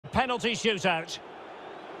penalty shootout.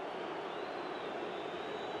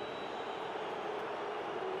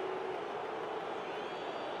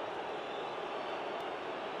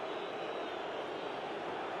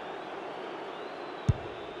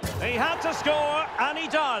 He had to score, and he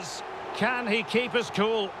does. Can he keep us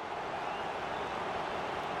cool?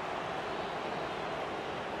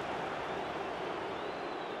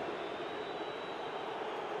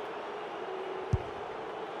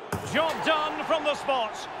 Job done from the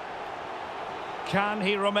spot. Can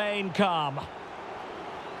he remain calm?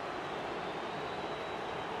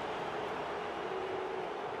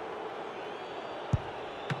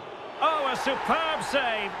 Oh, a superb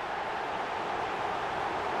save.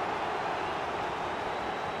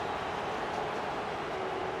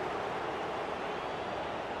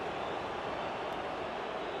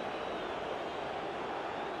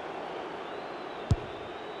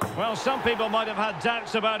 Well, some people might have had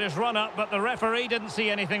doubts about his run-up, but the referee didn't see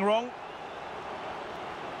anything wrong.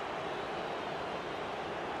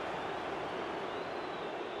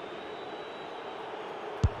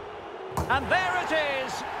 And there it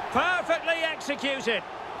is, perfectly executed.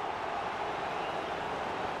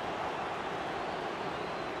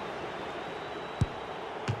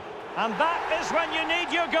 And that is when you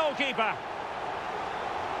need your goalkeeper.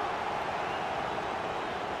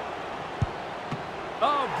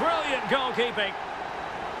 Oh, brilliant goalkeeping.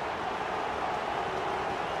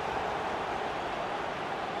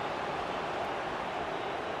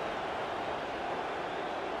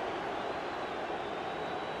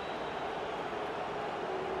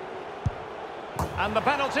 And the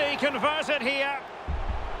penalty converted here.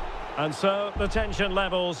 And so the tension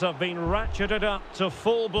levels have been ratcheted up to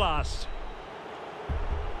full blast.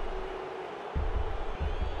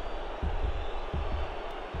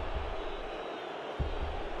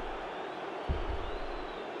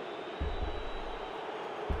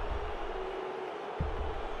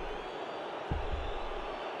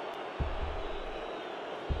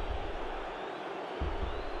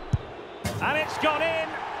 And it's gone in.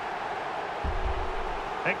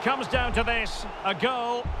 It comes down to this, a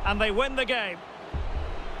goal, and they win the game.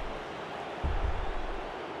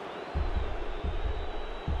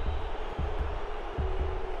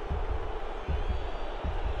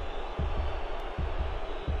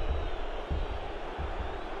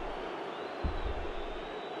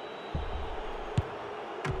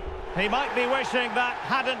 He might be wishing that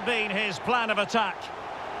hadn't been his plan of attack.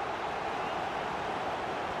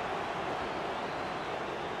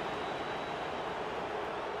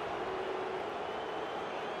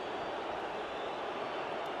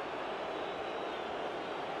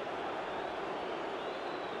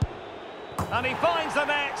 And he finds the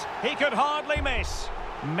net. He could hardly miss.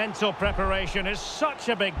 Mental preparation is such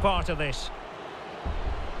a big part of this.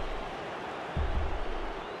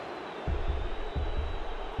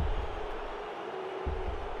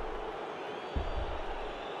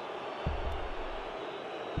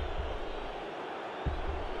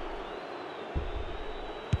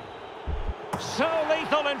 So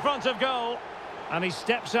lethal in front of goal. And he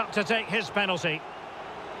steps up to take his penalty.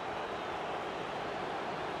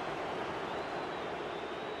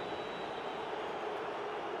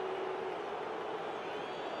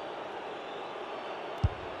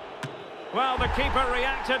 Well, the keeper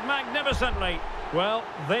reacted magnificently. Well,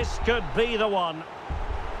 this could be the one.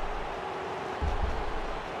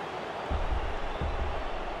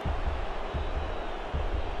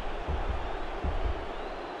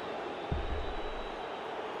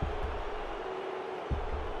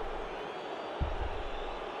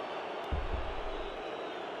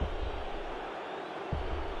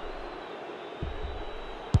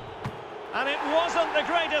 And it wasn't the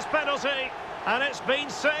greatest penalty. And it's been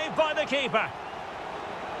saved by the keeper.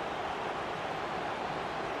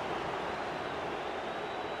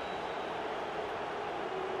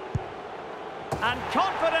 And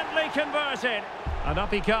confidently converted. And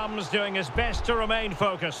up he comes, doing his best to remain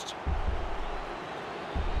focused.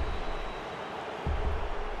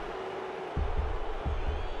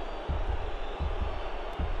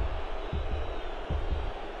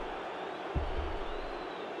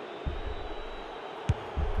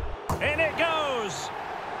 In it goes.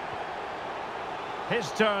 His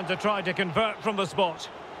turn to try to convert from the spot.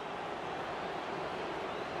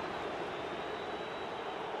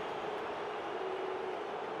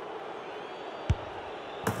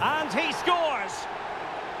 And he scores.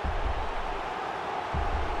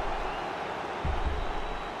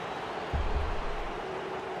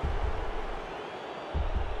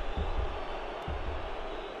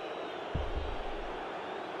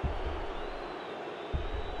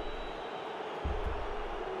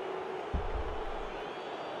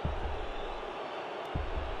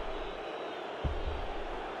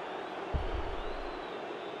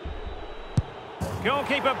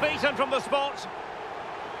 Goalkeeper beaten from the spot.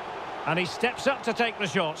 And he steps up to take the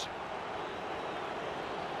shot.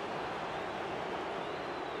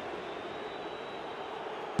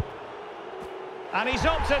 And he's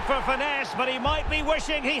opted for finesse, but he might be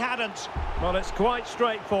wishing he hadn't. Well, it's quite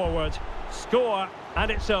straightforward. Score,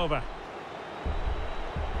 and it's over.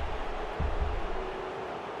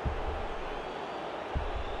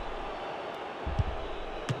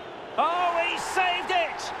 Oh, he saved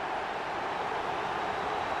it!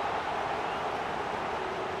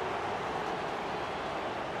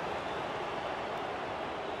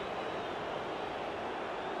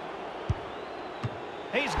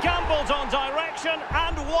 He's gambled on direction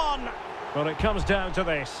and won. Well, it comes down to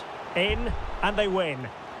this. In, and they win.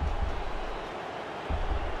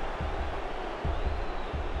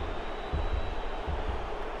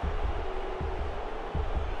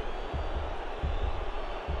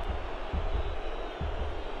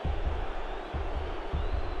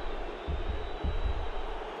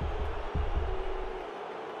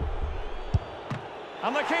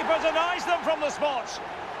 And the keeper denies them from the spot.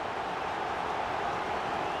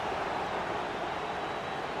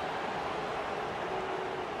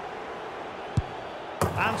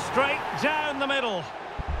 And straight down the middle.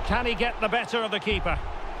 Can he get the better of the keeper?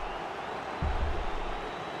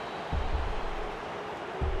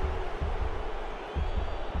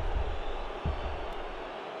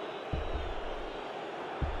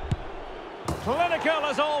 Clinical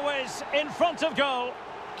as always, in front of goal.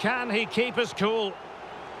 Can he keep his cool?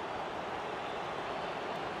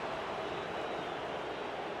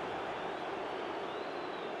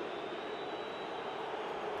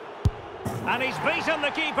 And he's beaten the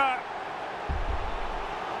keeper.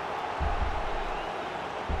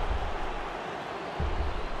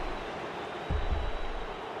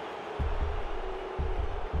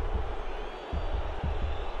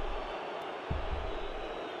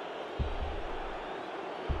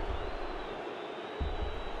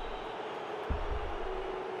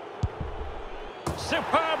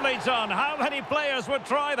 Superbly done. How many players would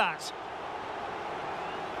try that?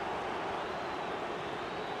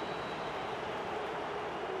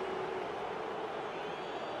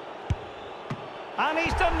 And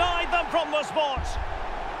he's denied them from the spot.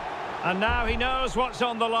 And now he knows what's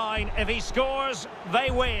on the line. If he scores,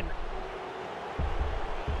 they win.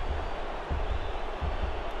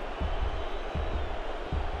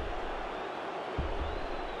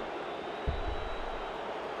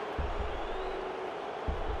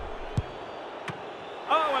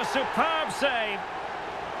 Oh, a superb save.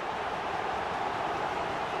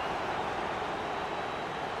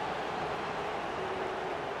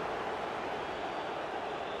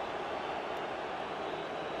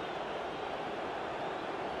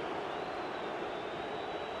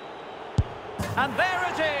 And there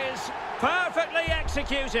it is, perfectly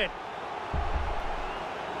executed.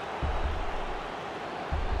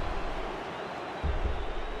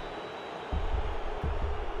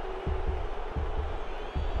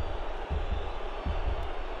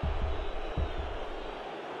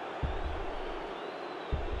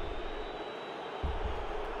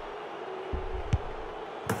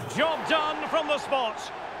 Job done from the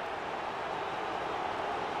spot.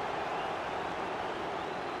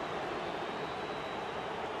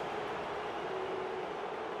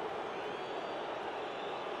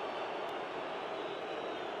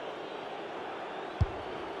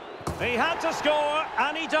 He had to score,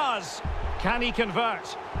 and he does. Can he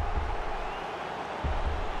convert?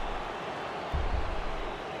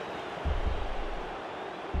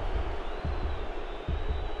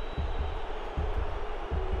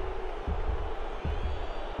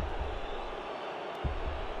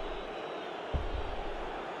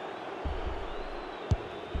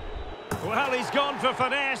 Well, he's gone for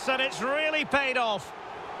finesse, and it's really paid off.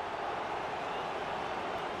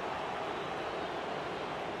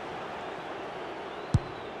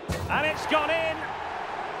 And it's gone in.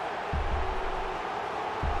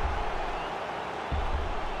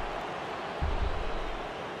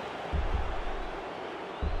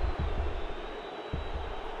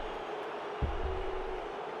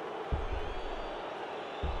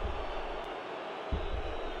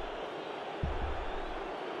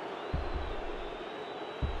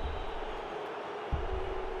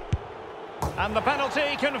 And the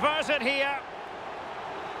penalty converted here.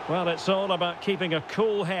 Well, it's all about keeping a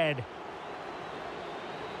cool head.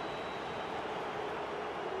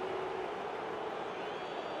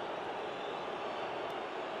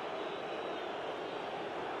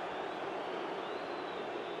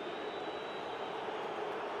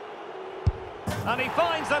 And he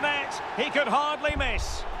finds the net. He could hardly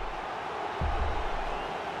miss.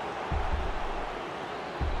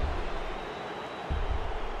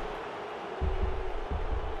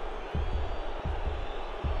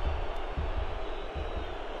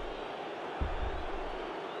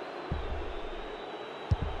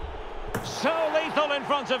 So lethal in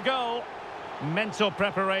front of goal. Mental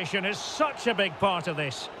preparation is such a big part of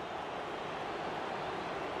this.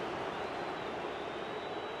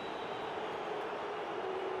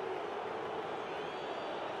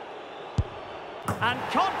 And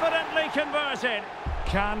confidently converted.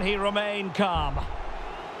 Can he remain calm?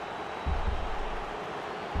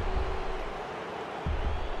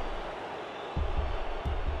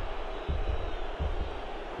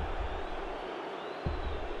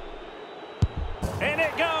 In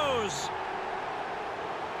it goes.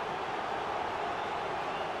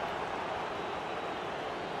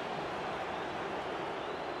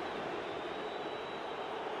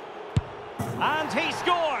 And he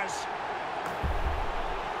scores.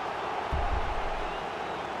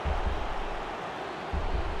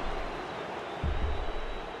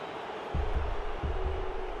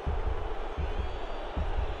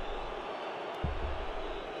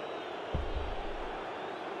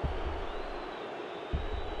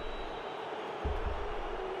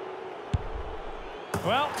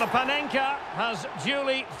 Well, the Panenka has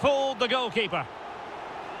duly fooled the goalkeeper.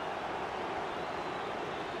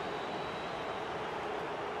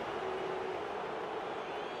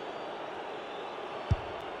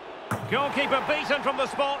 Goalkeeper beaten from the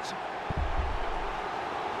spot.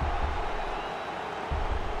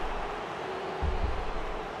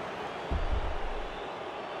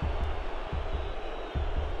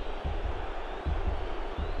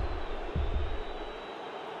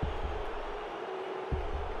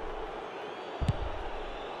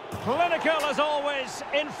 Clinical as always,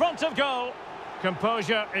 in front of goal.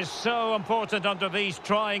 Composure is so important under these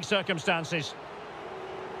trying circumstances.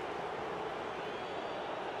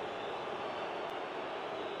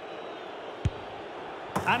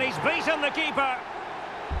 And he's beaten the keeper.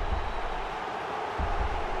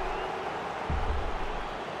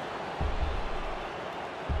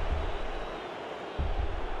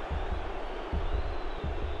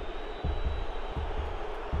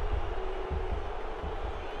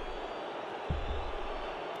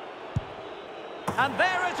 And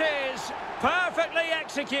there it is, perfectly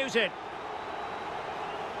executed.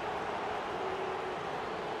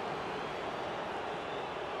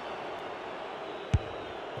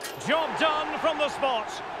 Job done from the spot.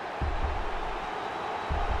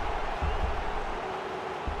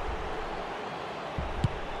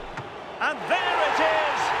 And there it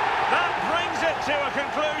is. That brings it to a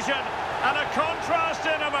conclusion and a contrast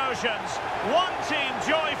in emotions. One team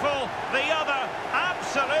joyful, the other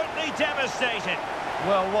absolutely devastated.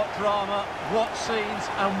 Well, what drama, what scenes,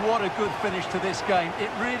 and what a good finish to this game. It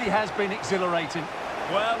really has been exhilarating.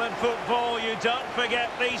 Well, in football, you don't forget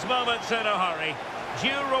these moments in a hurry.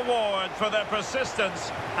 Due reward for their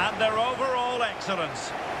persistence and their overall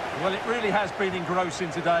excellence. Well, it really has been engrossing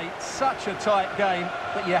today. Such a tight game,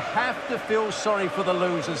 but you have to feel sorry for the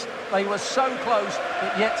losers. They were so close,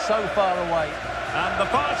 but yet so far away. And the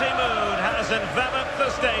party mood has enveloped the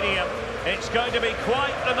stadium. It's going to be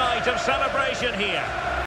quite the night of celebration here.